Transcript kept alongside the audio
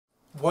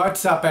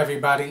What's up,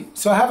 everybody?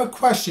 So I have a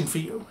question for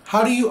you.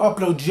 How do you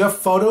upload your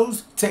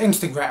photos to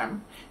Instagram?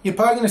 You're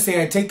probably going to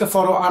say I take the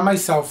photo on my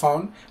cell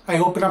phone, I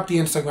open up the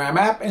Instagram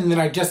app, and then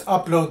I just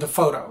upload the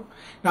photo.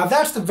 Now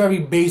that's the very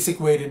basic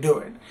way to do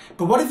it.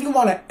 But what if you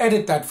want to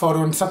edit that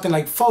photo in something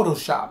like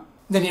Photoshop?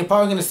 Then you're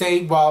probably going to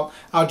say, well,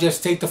 I'll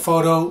just take the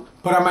photo,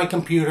 put it on my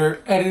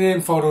computer, edit it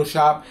in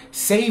Photoshop,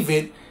 save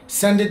it,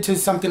 send it to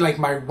something like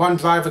my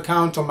OneDrive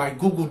account or my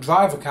Google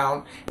Drive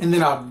account, and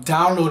then I'll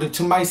download it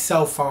to my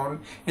cell phone,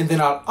 and then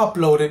I'll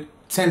upload it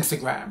to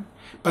Instagram.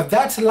 But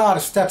that's a lot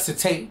of steps to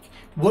take.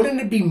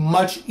 Wouldn't it be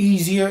much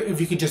easier if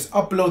you could just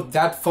upload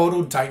that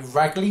photo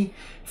directly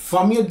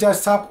from your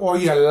desktop or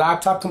your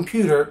laptop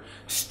computer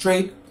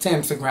straight to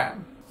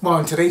Instagram? Well,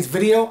 in today's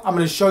video, I'm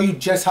going to show you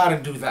just how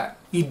to do that.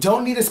 You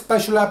don't need a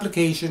special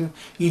application,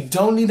 you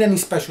don't need any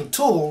special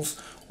tools.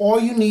 All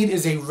you need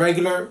is a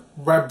regular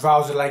web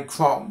browser like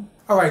Chrome.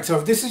 Alright, so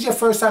if this is your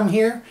first time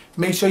here,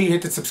 make sure you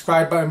hit the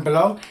subscribe button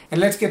below,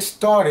 and let's get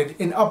started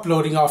in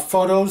uploading our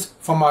photos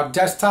from our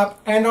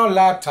desktop and our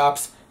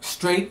laptops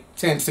straight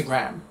to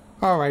Instagram.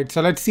 Alright,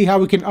 so let's see how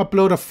we can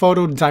upload a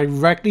photo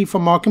directly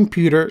from our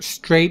computer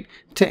straight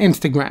to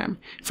Instagram.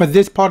 For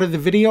this part of the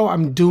video,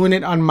 I'm doing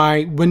it on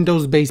my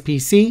Windows-based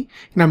PC,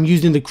 and I'm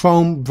using the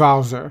Chrome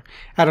browser.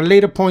 At a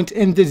later point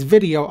in this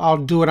video, I'll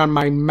do it on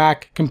my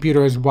Mac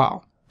computer as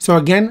well. So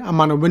again,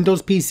 I'm on a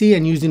Windows PC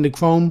and using the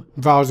Chrome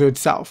browser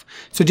itself.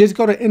 So just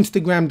go to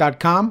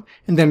Instagram.com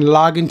and then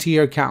log into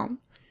your account.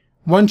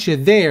 Once you're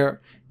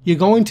there, you're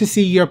going to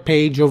see your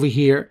page over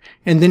here,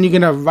 and then you're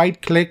going to right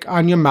click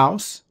on your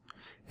mouse,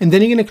 and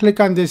then you're going to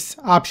click on this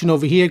option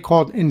over here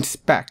called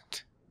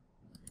Inspect.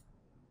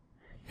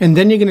 And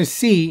then you're going to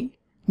see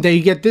that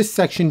you get this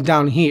section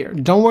down here.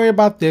 Don't worry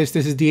about this.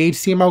 This is the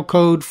HTML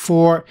code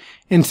for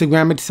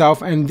Instagram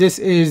itself, and this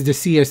is the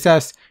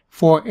CSS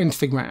for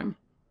Instagram.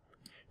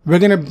 We're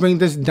going to bring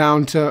this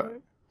down to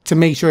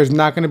make sure it's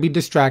not going to be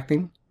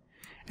distracting.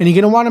 And you're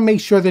going to want to make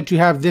sure that you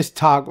have this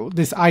toggle,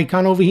 this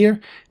icon over here.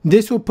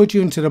 This will put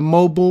you into the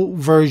mobile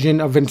version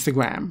of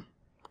Instagram.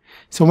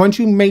 So once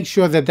you make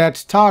sure that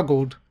that's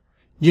toggled,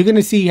 you're going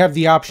to see you have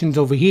the options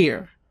over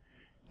here.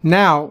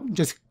 Now,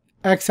 just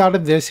X out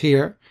of this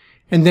here,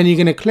 and then you're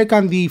going to click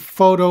on the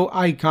photo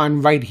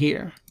icon right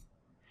here.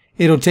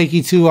 It'll take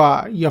you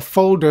to your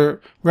folder,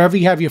 wherever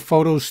you have your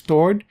photos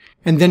stored,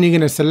 and then you're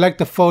going to select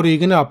the photo you're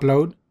going to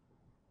upload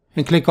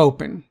and click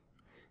open.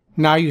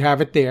 Now you have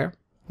it there.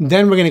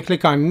 Then we're going to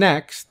click on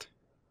next.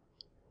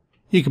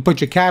 You can put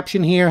your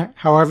caption here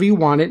however you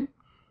want it.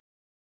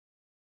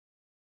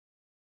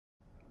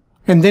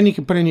 And then you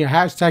can put in your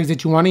hashtags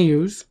that you want to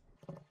use.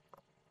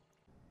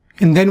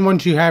 And then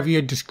once you have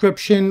your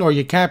description or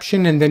your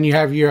caption, and then you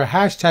have your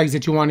hashtags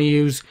that you want to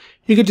use,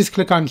 you can just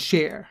click on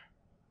share.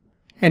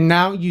 And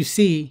now you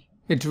see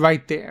it's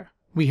right there.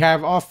 We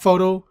have our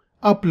photo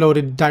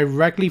uploaded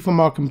directly from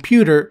our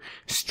computer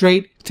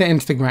straight to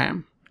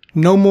Instagram.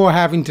 No more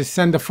having to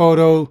send a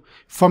photo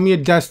from your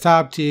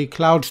desktop to your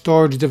cloud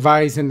storage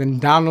device and then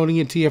downloading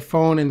it to your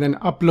phone and then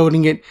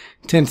uploading it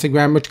to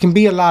Instagram, which can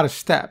be a lot of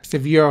steps.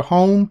 If you're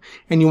home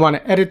and you want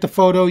to edit the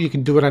photo, you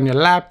can do it on your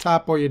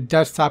laptop or your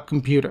desktop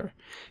computer.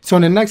 So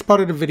in the next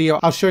part of the video,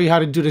 I'll show you how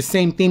to do the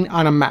same thing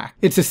on a Mac.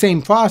 It's the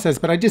same process,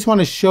 but I just want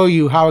to show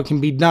you how it can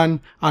be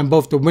done on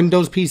both the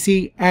Windows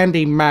PC and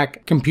a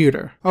Mac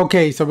computer.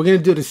 Okay, so we're going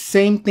to do the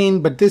same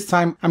thing, but this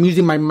time I'm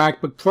using my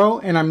MacBook Pro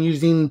and I'm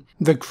using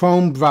the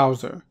Chrome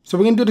browser. So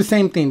we're going to do the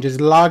same thing.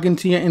 Just log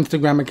into your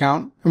Instagram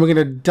account, and we're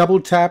going to double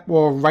tap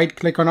or right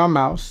click on our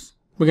mouse.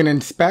 We're going to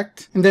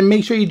inspect, and then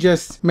make sure you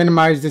just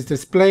minimize this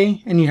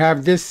display and you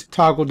have this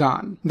toggled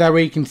on. That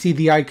way you can see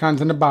the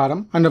icons on the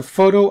bottom. On the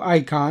photo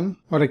icon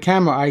or the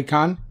camera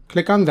icon,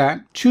 click on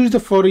that. Choose the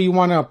photo you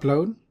want to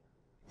upload.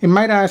 It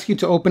might ask you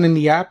to open in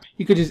the app.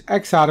 You could just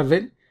X out of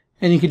it,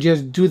 and you could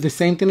just do the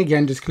same thing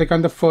again. Just click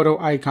on the photo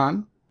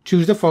icon,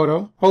 choose the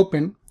photo,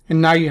 open,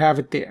 and now you have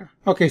it there.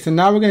 Okay, so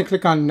now we're going to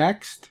click on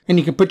next, and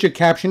you can put your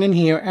caption in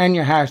here and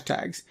your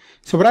hashtags.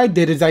 So what I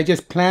did is I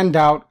just planned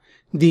out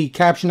the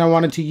caption I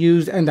wanted to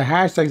use and the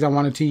hashtags I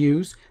wanted to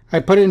use. I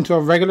put it into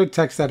a regular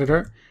text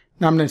editor.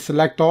 Now I'm going to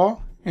select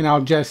all, and I'll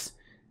just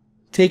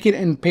take it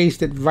and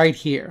paste it right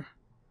here.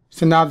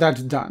 So now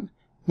that's done.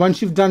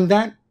 Once you've done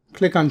that,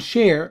 click on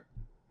share,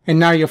 and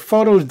now your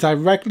photo is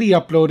directly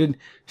uploaded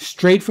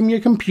straight from your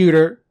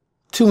computer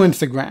to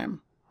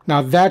Instagram.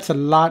 Now that's a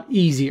lot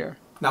easier.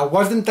 Now,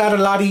 wasn't that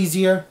a lot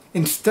easier?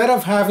 Instead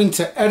of having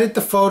to edit the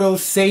photo,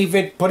 save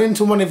it, put it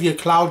into one of your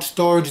cloud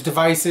storage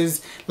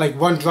devices like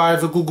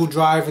OneDrive or Google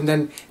Drive, and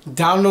then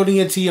downloading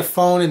it to your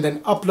phone and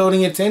then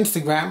uploading it to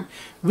Instagram,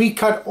 we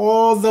cut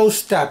all those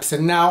steps,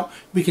 and now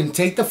we can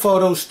take the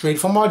photo straight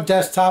from our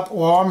desktop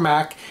or our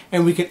Mac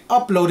and we can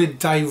upload it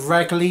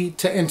directly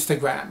to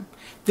Instagram.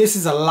 This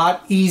is a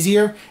lot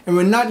easier, and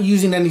we're not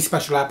using any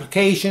special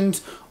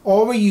applications.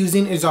 All we're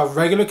using is our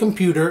regular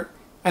computer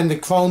and the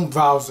Chrome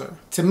browser.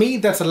 To me,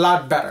 that's a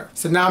lot better.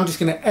 So now I'm just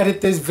going to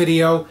edit this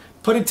video,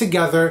 put it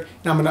together,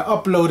 and I'm going to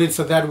upload it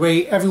so that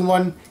way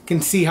everyone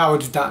can see how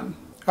it's done.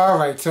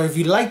 Alright, so if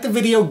you liked the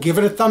video, give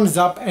it a thumbs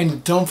up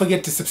and don't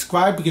forget to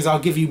subscribe because I'll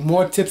give you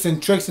more tips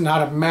and tricks on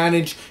how to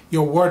manage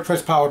your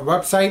WordPress powered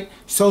website,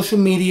 social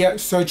media,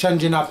 search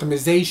engine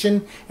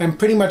optimization, and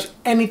pretty much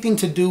anything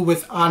to do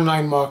with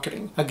online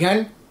marketing.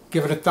 Again,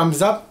 give it a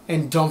thumbs up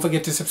and don't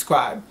forget to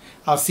subscribe.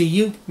 I'll see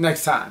you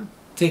next time.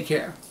 Take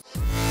care.